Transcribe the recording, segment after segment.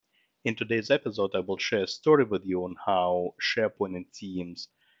In today's episode, I will share a story with you on how SharePoint and Teams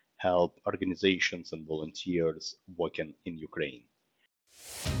help organizations and volunteers working in Ukraine.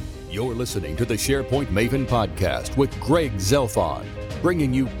 You're listening to the SharePoint Maven podcast with Greg Zelfond,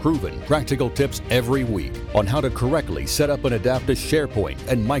 bringing you proven practical tips every week on how to correctly set up and adapt to SharePoint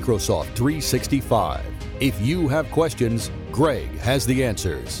and Microsoft 365. If you have questions, Greg has the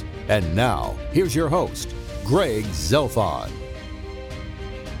answers. And now, here's your host, Greg Zelfond.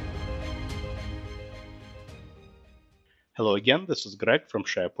 Hello again, this is Greg from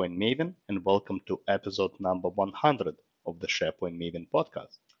SharePoint Maven, and welcome to episode number 100 of the SharePoint Maven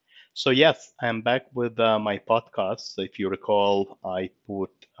podcast. So yes, I'm back with my podcast. So if you recall, I put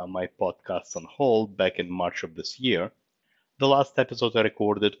my podcast on hold back in March of this year. The last episode I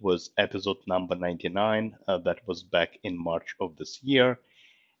recorded was episode number 99. That was back in March of this year.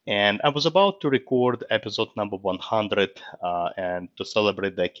 And I was about to record episode number 100, and to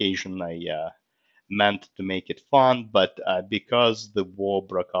celebrate the occasion, I meant to make it fun, but because the war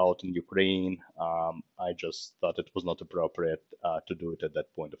broke out in Ukraine, I just thought it was not appropriate to do it at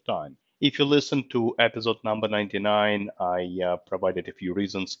that point of time. If you listen to episode number 99, I provided a few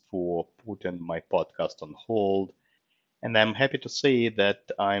reasons for putting my podcast on hold, and I'm happy to say that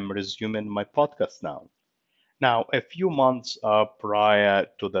I'm resuming my podcast now. Now, a few months prior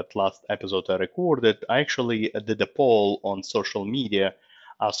to that last episode I recorded, I actually did a poll on social media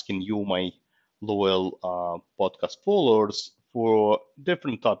asking you, my loyal podcast followers, for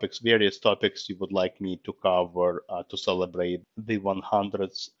different topics, various topics you would like me to cover to celebrate the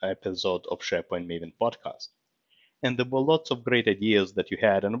 100th episode of SharePoint Maven podcast. And there were lots of great ideas that you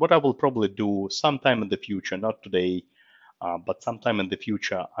had. And what I will probably do sometime in the future, not today, but sometime in the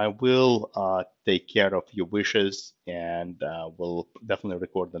future, I will take care of your wishes and will definitely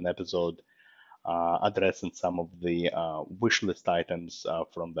record an episode addressing some of the wish list items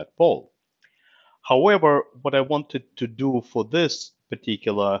from that poll. However, what I wanted to do for this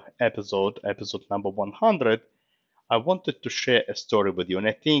particular episode number 100, I wanted to share a story with you, and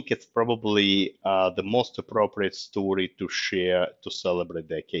I think it's probably the most appropriate story to share to celebrate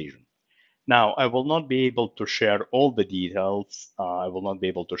the occasion. Now, I will not be able to share all the details. I will not be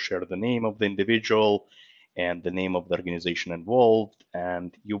able to share the name of the individual and the name of the organization involved,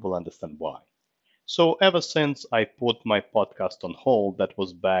 and you will understand why. So, ever since I put my podcast on hold, that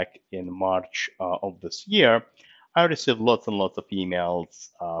was back in March of this year, I received lots and lots of emails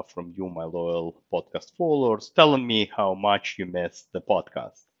from you, my loyal podcast followers, telling me how much you missed the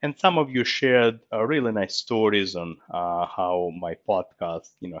podcast. And some of you shared really nice stories on how my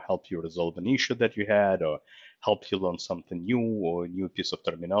podcast, helped you resolve an issue that you had, or helped you learn something new, or a new piece of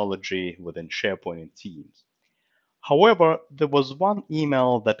terminology within SharePoint and Teams. However, there was one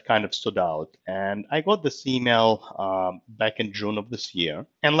email that kind of stood out, and I got this email back in June of this year.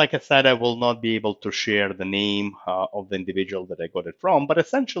 And like I said, I will not be able to share the name of the individual that I got it from, but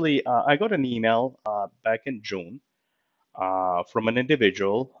essentially, I got an email back in June from an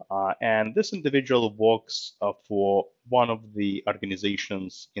individual, and this individual works for one of the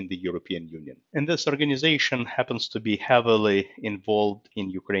organizations in the European Union. And this organization happens to be heavily involved in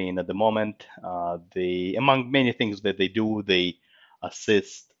Ukraine at the moment. Among many things that they do, they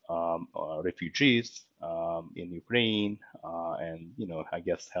assist refugees in Ukraine, and I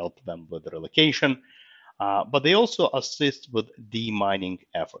guess help them with relocation. But they also assist with demining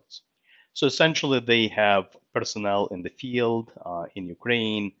efforts. So essentially, they have personnel in the field in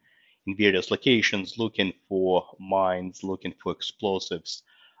Ukraine, in various locations, looking for mines, looking for explosives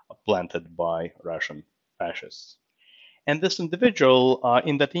planted by Russian fascists. And this individual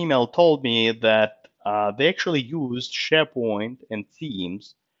in that email told me that they actually used SharePoint and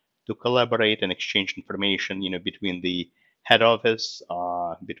Teams to collaborate and exchange information, between the head office,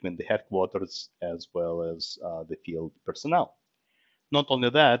 between the headquarters, as well as the field personnel. Not only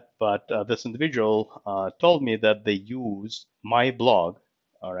that, but this individual told me that they use my blog,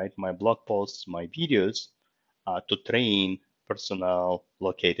 all right, my blog posts, my videos, to train personnel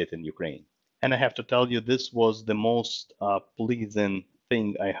located in Ukraine. And I have to tell you, this was the most pleasing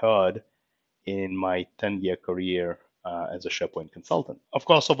thing I heard in my 10-year career as a SharePoint consultant. Of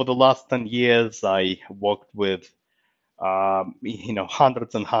course, over the last 10 years, I worked with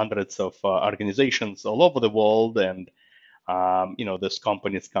hundreds and hundreds of organizations all over the world, and these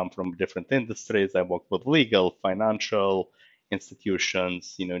companies come from different industries. I work with legal, financial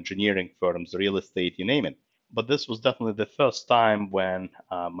institutions, engineering firms, real estate, you name it. But this was definitely the first time when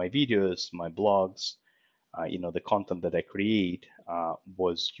my videos, my blogs, the content that I create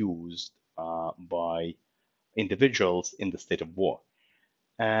was used by individuals in the state of war.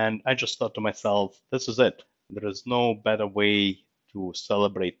 And I just thought to myself, this is it. There is no better way to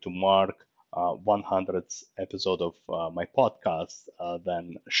celebrate, to mark 100th episode of my podcast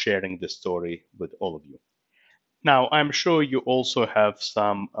than sharing this story with all of you. Now, I'm sure you also have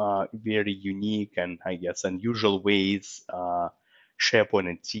some very unique and I guess unusual ways SharePoint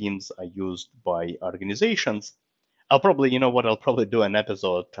and Teams are used by organizations. I'll probably do an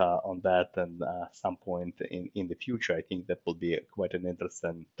episode on that at some point in the future. I think that will be quite an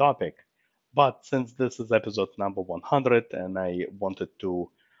interesting topic. But since this is episode number 100 and I wanted to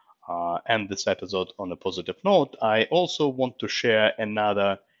end this episode on a positive note, I also want to share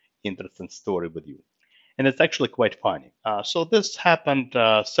another interesting story with you. And it's actually quite funny. So this happened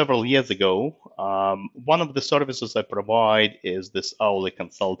several years ago. One of the services I provide is this hourly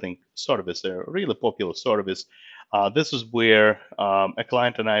consulting service, a really popular service. This is where a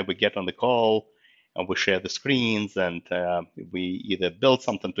client and I, we get on the call and we share the screens and we either build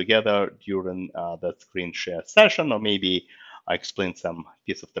something together during that screen share session, or maybe I explain some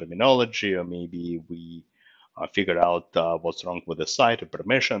piece of terminology, or maybe we figure out what's wrong with the site or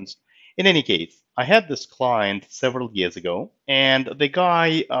permissions. In any case, I had this client several years ago, and the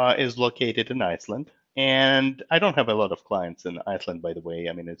guy is located in Iceland. And I don't have a lot of clients in Iceland, by the way.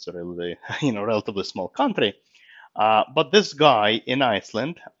 I mean, it's a really, relatively small country. But this guy in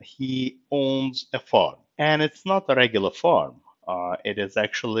Iceland, he owns a farm, and it's not a regular farm. It is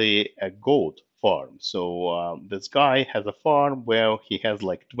actually a goat farm. So this guy has a farm where he has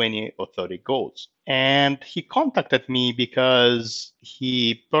like 20 or 30 goats. And he contacted me because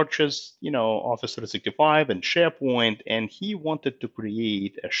he purchased, Office 365 and SharePoint, and he wanted to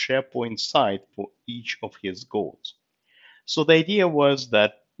create a SharePoint site for each of his goats. So the idea was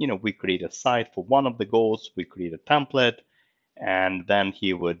that we create a site for one of the goals, we create a template, and then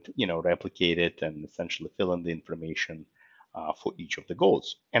he would, replicate it and essentially fill in the information for each of the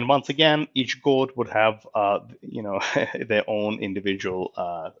goals. And once again, each goal would have, their own individual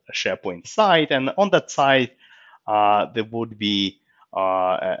SharePoint site. And on that site, there would be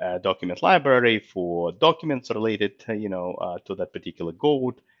a document library for documents related, to that particular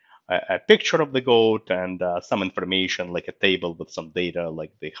goat, a picture of the goat, and some information like a table with some data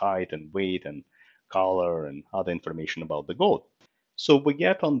like the height and weight and color and other information about the goat. So we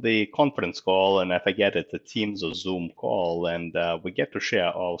get on the conference call, and if I get it, a Teams or Zoom call, and we get to share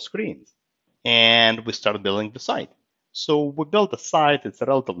our screens. And we start building the site. So we built a site. It's a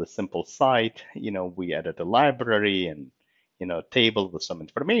relatively simple site. We added a library and table with some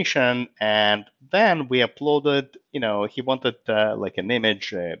information, and then we uploaded, he wanted like an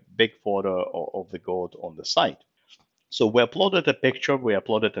image, a big photo of the goat on the site. So we uploaded a picture, we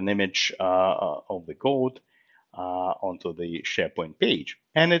uploaded an image of the goat onto the SharePoint page.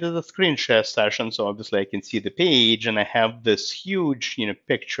 And it is a screen share session, so obviously I can see the page, and I have this huge,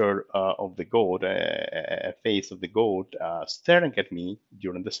 picture of the goat, a face of the goat staring at me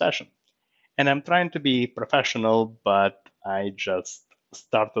during the session. And I'm trying to be professional, but I just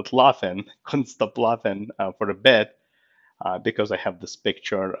started laughing, couldn't stop laughing for a bit because I have this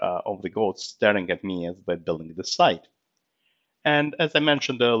picture of the goat staring at me as we're building the site. And as I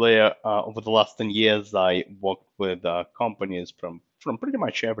mentioned earlier, over the last 10 years, I worked with companies from pretty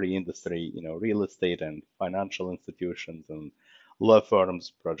much every industry, real estate and financial institutions and law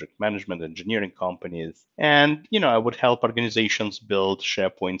firms, project management, engineering companies. And, I would help organizations build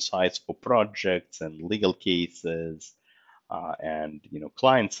SharePoint sites for projects and legal cases and,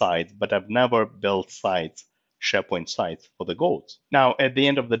 client sites, but I've never built SharePoint sites for the goals. Now, at the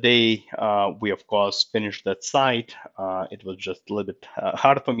end of the day, we, of course, finished that site. It was just a little bit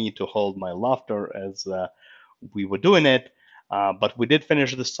hard for me to hold my laughter as we were doing it. But we did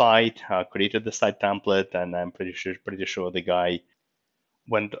finish the site, created the site template, and I'm pretty sure the guy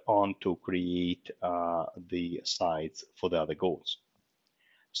went on to create the sites for the other goals.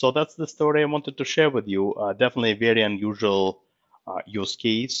 So that's the story I wanted to share with you. Definitely a very unusual use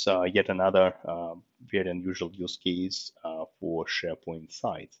case, yet another very unusual use case for SharePoint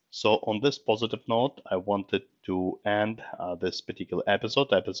sites. So on this positive note, I wanted to end this particular episode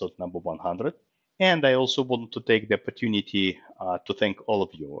number 100. And I also want to take the opportunity to thank all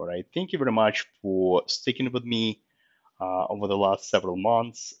of you. All right, thank you very much for sticking with me over the last several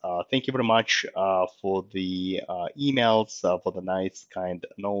months. Thank you very much for the emails, for the nice, kind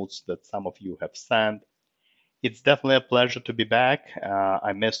notes that some of you have sent. It's definitely a pleasure to be back.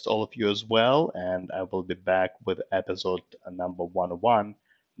 I missed all of you as well, and I will be back with episode number 101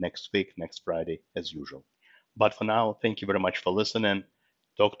 next week, next Friday, as usual. But for now, thank you very much for listening.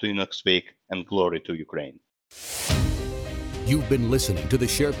 Talk to you next week, and glory to Ukraine. You've been listening to the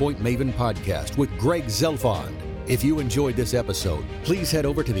SharePoint Maven podcast with Greg Zelfond. If you enjoyed this episode, please head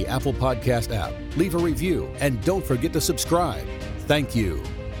over to the Apple Podcast app, leave a review, and don't forget to subscribe. Thank you.